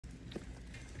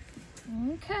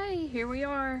Okay, here we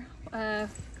are.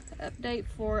 Update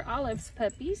for Olive's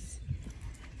puppies.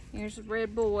 Here's a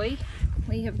red boy.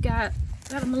 We have got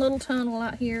him a little tunnel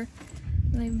out here.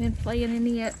 They've been playing in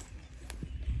it.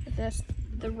 That's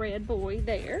the red boy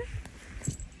there.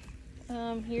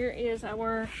 Here is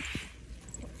our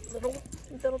little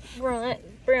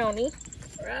brownie.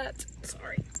 Right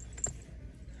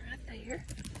there.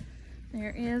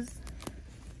 There is.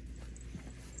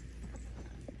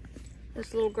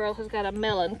 This little girl has got a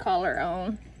melon collar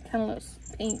on. Kind of looks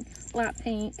pink, light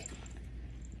pink.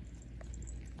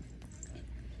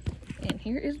 And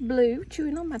here is Blue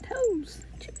chewing on my toes.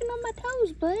 Chewing on my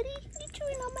toes, buddy. You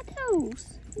chewing on my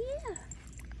toes. Yeah.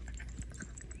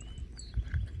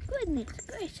 Goodness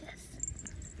gracious.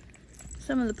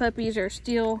 Some of the puppies are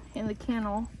still in the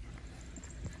kennel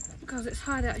because it's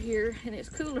hot out here and it's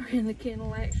cooler in the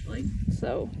kennel actually.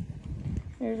 So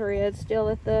there's Red still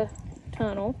at the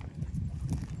tunnel.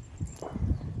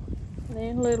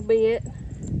 Then a little bit.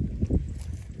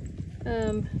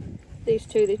 These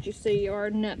two that you see are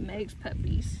Nutmeg's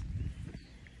puppies.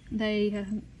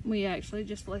 We actually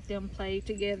just let them play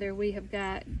together. We have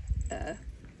got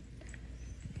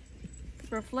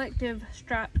reflective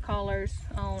striped collars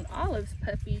on Olive's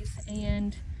puppies,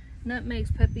 and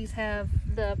Nutmeg's puppies have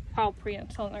the paw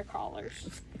prints on their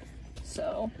collars.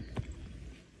 So,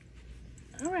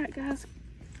 all right, guys,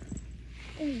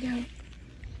 there you go.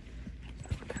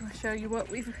 I'll show you what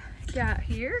we've got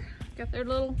here. Got their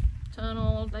little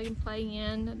tunnel they can play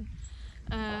in.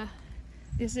 And,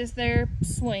 this is their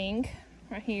swing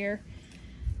right here.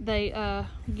 They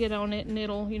get on it and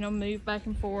it'll, you know, move back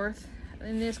and forth.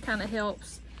 And this kind of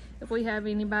helps if we have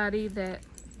anybody that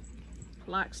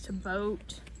likes to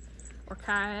boat or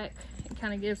kayak. It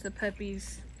kind of gives the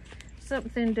puppies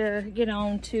something to get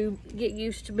on to get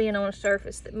used to being on a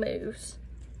surface that moves.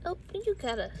 Oh, you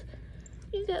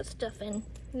got stuff in.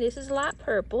 This is light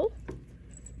purple.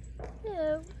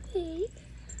 No, hey.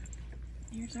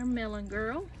 Here's our melon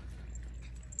girl.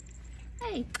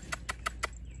 Hey.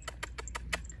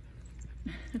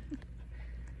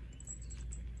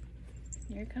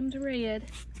 Here comes Red.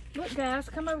 Look, guys,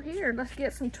 come over here. Let's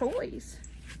get some toys.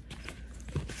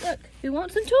 Look, who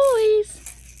wants some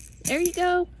toys? There you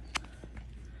go.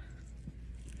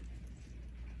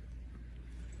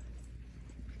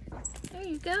 There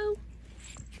you go.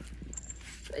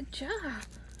 Good job.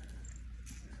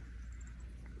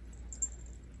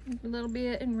 A little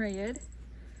bit in Red.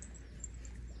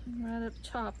 Right up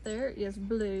top there is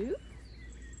Blue.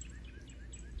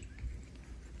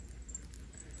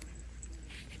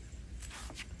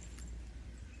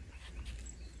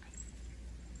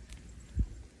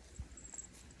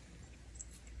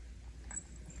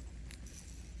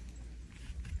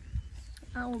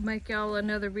 I will make y'all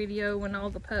another video when all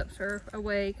the pups are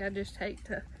awake. I just hate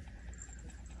to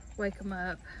wake them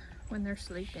up when they're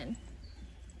sleeping.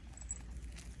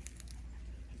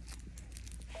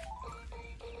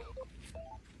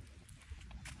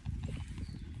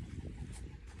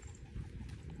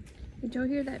 Did y'all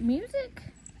hear that music?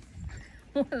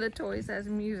 One of the toys has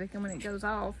music, and when it goes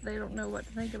off, they don't know what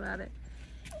to think about it.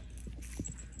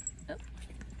 Oh.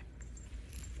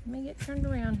 Let me get turned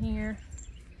around here.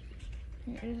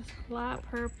 Here's light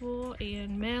purple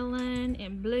and melon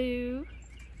and blue.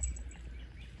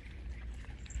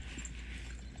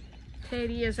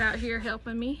 Katie is out here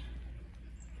helping me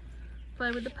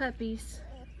play with the puppies.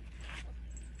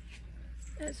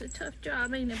 That's a tough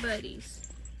job, ain't it, buddies?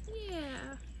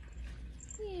 Yeah.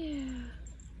 Yeah.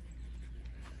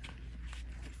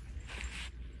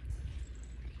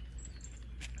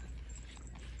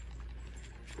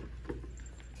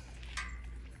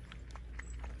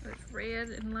 There's Red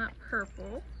and light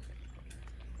purple.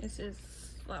 This is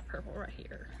light purple right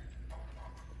here.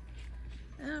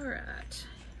 All right.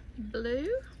 Blue.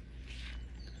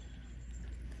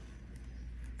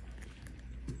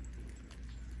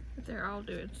 But they're all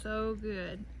doing so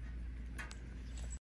good.